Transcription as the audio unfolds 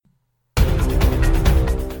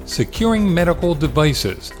Securing Medical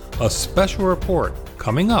Devices, a special report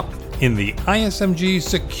coming up in the ISMG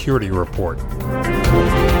Security Report.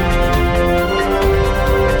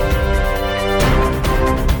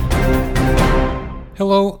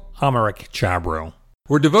 Hello, I'm Eric Chabrow.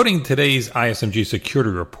 We're devoting today's ISMG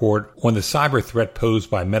Security Report on the cyber threat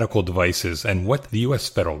posed by medical devices and what the U.S.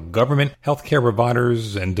 federal government, healthcare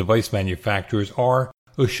providers, and device manufacturers are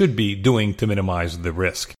or should be doing to minimize the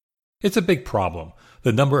risk. It's a big problem.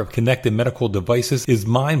 The number of connected medical devices is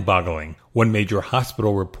mind-boggling. One major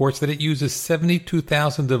hospital reports that it uses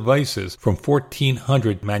 72,000 devices from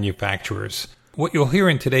 1,400 manufacturers. What you'll hear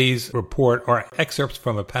in today's report are excerpts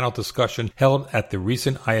from a panel discussion held at the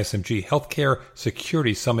recent ISMG Healthcare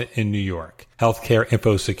Security Summit in New York. Healthcare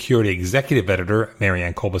Info Security Executive Editor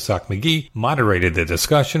Marianne Kolbasuk-McGee moderated the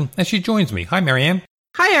discussion, and she joins me. Hi, Marianne.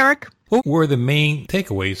 Hi, Eric. What were the main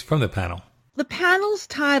takeaways from the panel? The panel's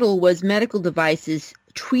title was Medical Devices,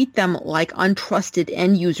 Treat Them Like Untrusted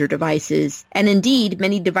End-User Devices, and indeed,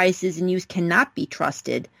 many devices in use cannot be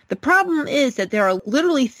trusted. The problem is that there are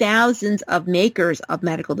literally thousands of makers of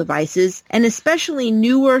medical devices, and especially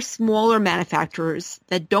newer, smaller manufacturers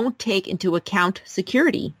that don't take into account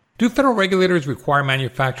security. Do federal regulators require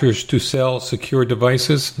manufacturers to sell secure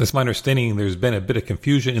devices? It's my understanding there's been a bit of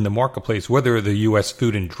confusion in the marketplace whether the U.S.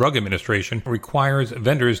 Food and Drug Administration requires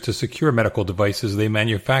vendors to secure medical devices they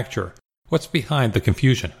manufacture. What's behind the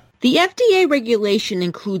confusion? The FDA regulation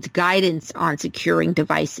includes guidance on securing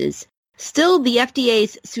devices. Still, the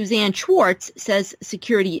FDA's Suzanne Schwartz says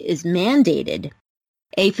security is mandated.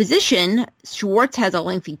 A physician, Schwartz has a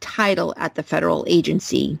lengthy title at the federal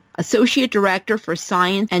agency, Associate Director for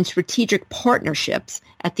Science and Strategic Partnerships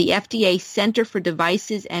at the FDA Center for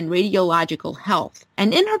Devices and Radiological Health.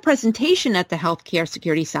 And in her presentation at the Healthcare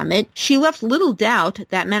Security Summit, she left little doubt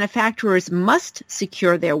that manufacturers must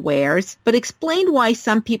secure their wares, but explained why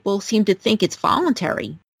some people seem to think it's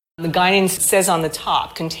voluntary. The guidance says on the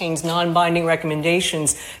top, contains non-binding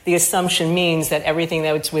recommendations. The assumption means that everything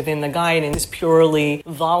that's within the guidance is purely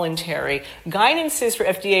voluntary. Guidances for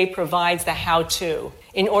FDA provides the how-to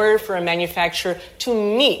in order for a manufacturer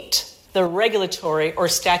to meet the regulatory or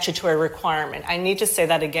statutory requirement. I need to say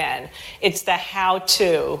that again. It's the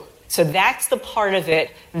how-to. So that's the part of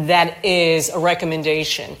it that is a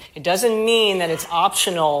recommendation. It doesn't mean that it's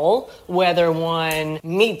optional whether one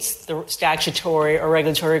meets the statutory or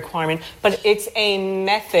regulatory requirement, but it's a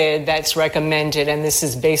method that's recommended, and this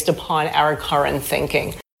is based upon our current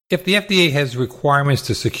thinking. If the FDA has requirements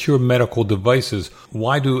to secure medical devices,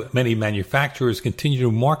 why do many manufacturers continue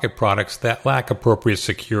to market products that lack appropriate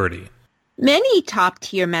security? Many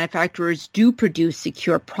top-tier manufacturers do produce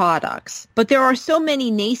secure products, but there are so many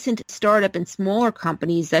nascent startup and smaller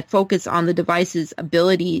companies that focus on the device's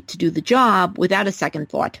ability to do the job without a second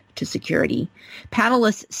thought to security.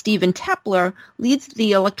 Panelist Stephen Tepler leads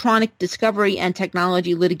the electronic discovery and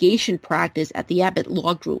technology litigation practice at the Abbott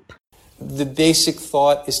Law Group. The basic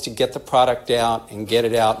thought is to get the product out and get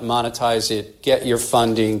it out, monetize it, get your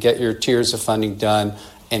funding, get your tiers of funding done,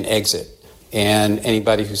 and exit. And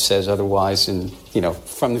anybody who says otherwise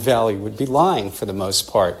from the Valley would be lying for the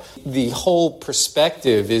most part. The whole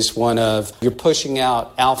perspective is one of you're pushing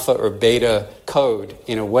out alpha or beta code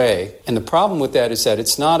in a way. And the problem with that is that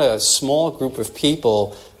it's not a small group of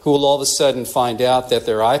people who will all of a sudden find out that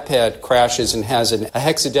their iPad crashes and has a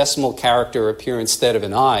hexadecimal character appear instead of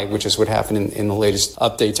an I, which is what happened in the latest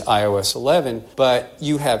update to iOS 11. But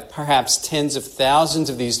you have perhaps tens of thousands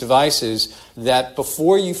of these devices that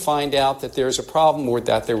before you find out that there's a problem or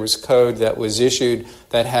that there was code that was issued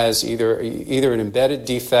that has either an embedded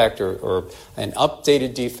defect or an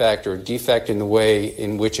updated defect or a defect in the way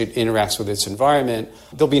in which it interacts with its environment,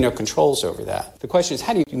 there'll be no controls over that. The question is,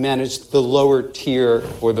 how do you manage the lower tier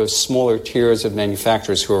or those smaller tiers of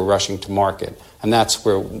manufacturers who are rushing to market? And that's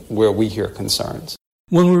where we hear concerns.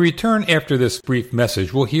 When we return after this brief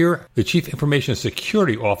message, we'll hear the Chief Information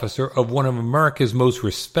Security Officer of one of America's most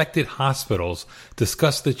respected hospitals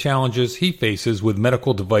discuss the challenges he faces with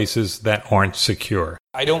medical devices that aren't secure.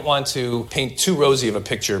 I don't want to paint too rosy of a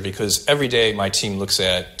picture because every day my team looks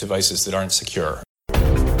at devices that aren't secure.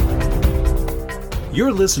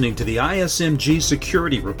 You're listening to the ISMG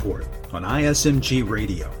Security Report on ISMG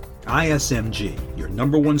Radio. ISMG, your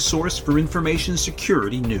number one source for information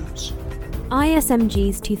security news.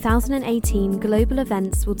 ISMG's 2018 global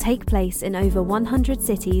events will take place in over 100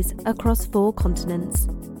 cities across 4 continents.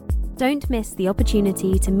 Don't miss the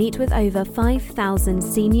opportunity to meet with over 5,000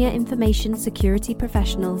 senior information security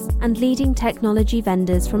professionals and leading technology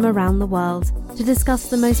vendors from around the world to discuss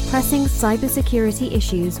the most pressing cybersecurity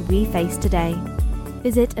issues we face today.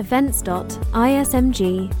 Visit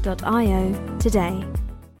events.ismg.io today.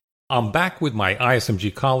 I'm back with my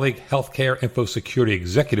ISMG colleague, Healthcare Info Security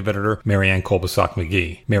Executive Editor, Marianne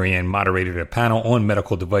Kolbasuk-McGee. Marianne moderated a panel on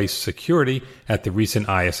medical device security at the recent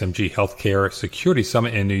ISMG Healthcare Security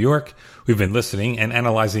Summit in New York. We've been listening and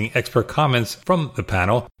analyzing expert comments from the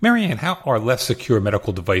panel. Marianne, how are less secure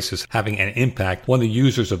medical devices having an impact on the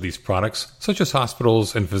users of these products, such as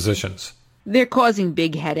hospitals and physicians? They're causing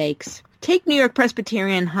big headaches. Take New York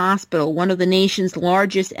Presbyterian Hospital, one of the nation's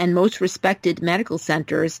largest and most respected medical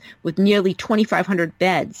centers with nearly 2,500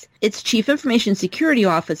 beds. Its Chief Information Security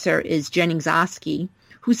Officer is Jennings Oskey,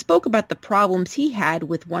 who spoke about the problems he had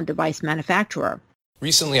with one device manufacturer.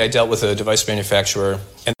 Recently, I dealt with a device manufacturer,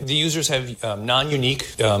 and the users have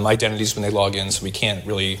non-unique identities when they log in, so we can't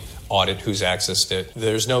really audit who's accessed it.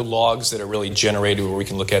 There's no logs that are really generated where we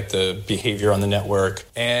can look at the behavior on the network.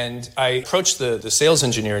 And I approached the sales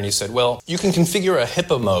engineer, and he said, well, you can configure a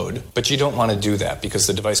HIPAA mode, but you don't want to do that because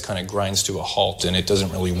the device kind of grinds to a halt and it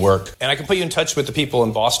doesn't really work. And I can put you in touch with the people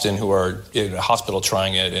in Boston who are in a hospital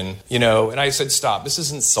trying it. And, and I said, stop, this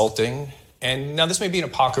is insulting. And now this may be an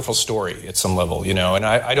apocryphal story at some level, and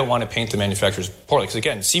I don't want to paint the manufacturers poorly. Because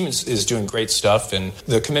again, Siemens is doing great stuff, and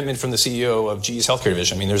the commitment from the CEO of GE's healthcare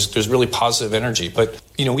division, there's really positive energy. But,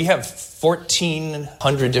 we have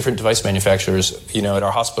 1,400 different device manufacturers, at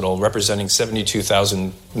our hospital representing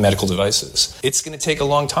 72,000 medical devices. It's going to take a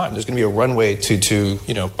long time. There's going to be a runway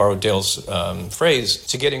to borrow Dale's phrase,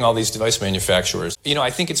 to getting all these device manufacturers.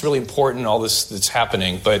 I think it's really important, all this that's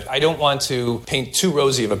happening, but I don't want to paint too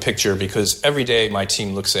rosy of a picture because every day my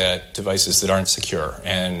team looks at devices that aren't secure.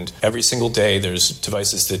 And every single day there's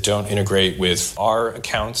devices that don't integrate with our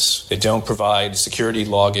accounts, that don't provide security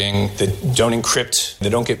logging, that don't encrypt,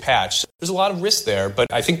 that don't get patched. There's a lot of risk there,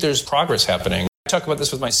 but I think there's progress happening. I talk about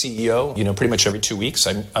this with my CEO, pretty much every 2 weeks.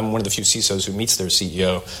 I'm one of the few CISOs who meets their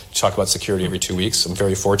CEO to talk about security every 2 weeks. I'm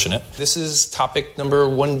very fortunate. This is topic number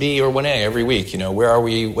 1B or 1A every week. Where are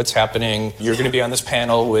we? What's happening? You're going to be on this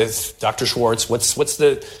panel with Dr. Schwartz. What's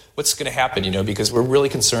going to happen, because we're really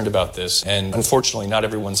concerned about this. And unfortunately, not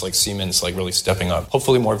everyone's like Siemens, really stepping up.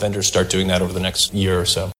 Hopefully more vendors start doing that over the next year or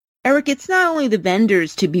so. Eric, it's not only the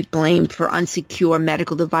vendors to be blamed for unsecure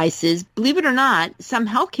medical devices. Believe it or not, some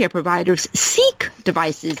healthcare providers seek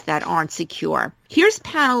devices that aren't secure. Here's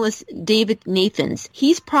panelist David Nathans.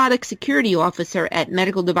 He's product security officer at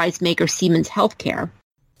medical device maker Siemens Healthcare.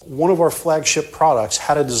 One of our flagship products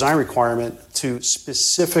had a design requirement to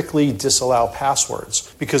specifically disallow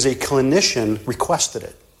passwords because a clinician requested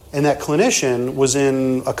it. And that clinician was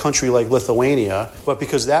in a country like Lithuania, but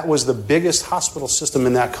because that was the biggest hospital system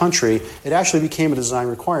in that country, it actually became a design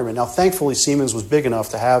requirement. Now, thankfully, Siemens was big enough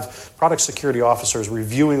to have product security officers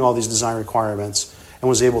reviewing all these design requirements and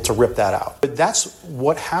was able to rip that out. But that's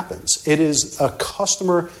what happens. It is a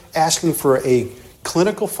customer asking for a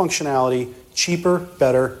clinical functionality, cheaper,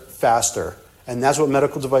 better, faster. And that's what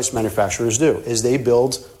medical device manufacturers do, is they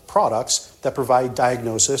build products that provide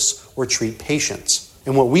diagnosis or treat patients.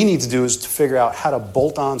 And what we need to do is to figure out how to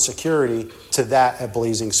bolt on security to that at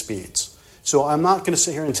blazing speeds. So I'm not going to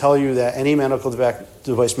sit here and tell you that any medical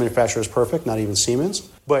device manufacturer is perfect, not even Siemens.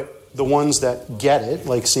 But the ones that get it,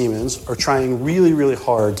 like Siemens, are trying really, really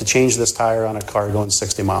hard to change this tire on a car going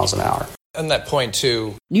 60 miles an hour. On that point,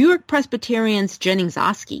 too, New York Presbyterian's Jennings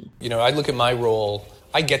Oskey. I look at my role.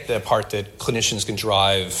 I get the part that clinicians can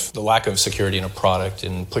drive the lack of security in a product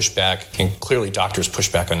and push back, and clearly doctors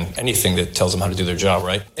push back on anything that tells them how to do their job,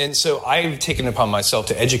 right? And so I've taken it upon myself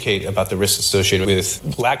to educate about the risks associated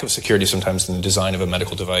with lack of security sometimes in the design of a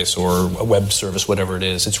medical device or a web service, whatever it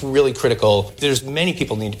is. It's really critical. There's many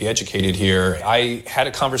people need to be educated here. I had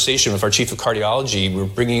a conversation with our chief of cardiology. We're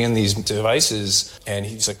bringing in these devices, and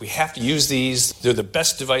he's like, we have to use these. They're the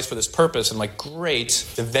best device for this purpose. I'm like, great.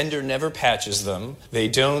 The vendor never patches them. They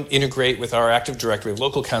don't integrate with our Active Directory of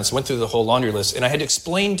local accounts. Went through the whole laundry list, and I had to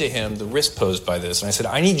explain to him the risk posed by this. And I said,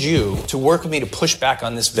 I need you to work with me to push back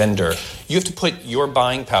on this vendor. You have to put your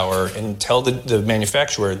buying power and tell the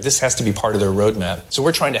manufacturer this has to be part of their roadmap. So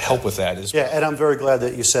we're trying to help with that as well. Yeah, and I'm very glad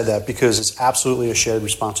that you said that because it's absolutely a shared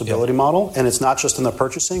responsibility model, and it's not just in the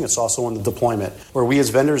purchasing, it's also in the deployment, where we as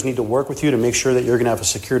vendors need to work with you to make sure that you're going to have a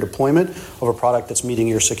secure deployment of a product that's meeting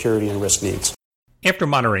your security and risk needs. After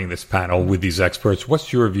monitoring this panel with these experts,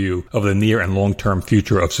 what's your view of the near and long-term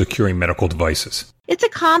future of securing medical devices? It's a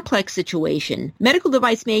complex situation. Medical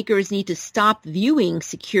device makers need to stop viewing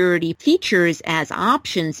security features as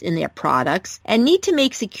options in their products and need to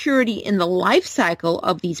make security in the life cycle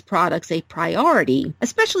of these products a priority,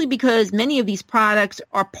 especially because many of these products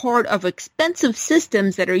are part of expensive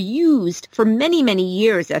systems that are used for many, many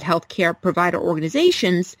years at healthcare provider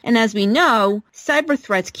organizations. And as we know, cyber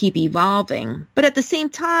threats keep evolving. But at the same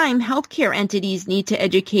time, healthcare entities need to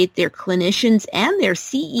educate their clinicians and their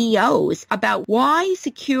CEOs about why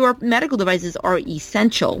secure medical devices are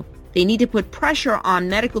essential. They need to put pressure on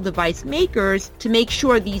medical device makers to make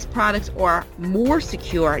sure these products are more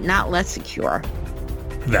secure, not less secure.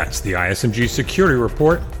 That's the ISMG Security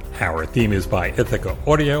Report. Our theme is by Ithaca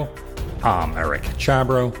Audio. I'm Eric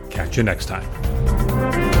Chabrow. Catch you next time.